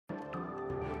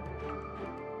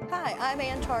Hi, I'm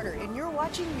Ann Tarter, and you're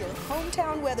watching your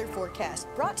hometown weather forecast,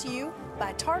 brought to you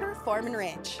by Tarter Farm and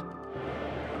Ranch.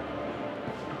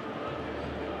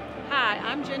 Hi,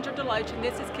 I'm Ginger Deloach, and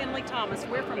this is Kenley Thomas.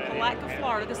 We're from Palatka,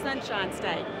 Florida, the Sunshine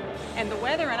State. And the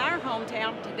weather in our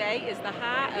hometown today is the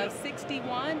high of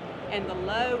 61 and the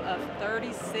low of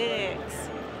 36.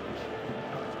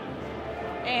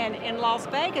 And in Las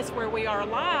Vegas, where we are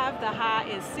live, the high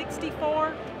is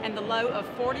 64 and the low of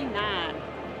 49.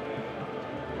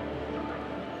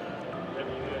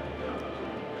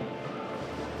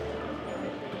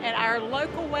 And our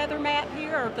local weather map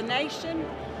here of the nation,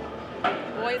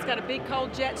 boy, it's got a big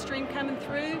cold jet stream coming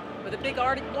through with a big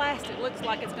Arctic blast. It looks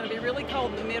like it's going to be really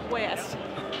cold in the Midwest.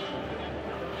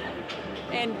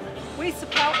 And we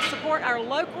support our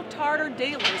local Tarter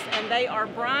dealers, and they are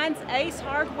Brian's Ace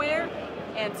Hardware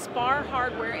and Spar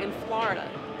Hardware in Florida.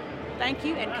 Thank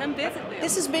you, and come visit them.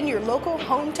 This has been your local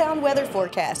hometown weather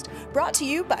forecast, brought to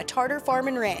you by Tarter Farm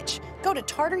and Ranch. Go to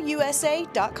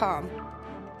tarterusa.com.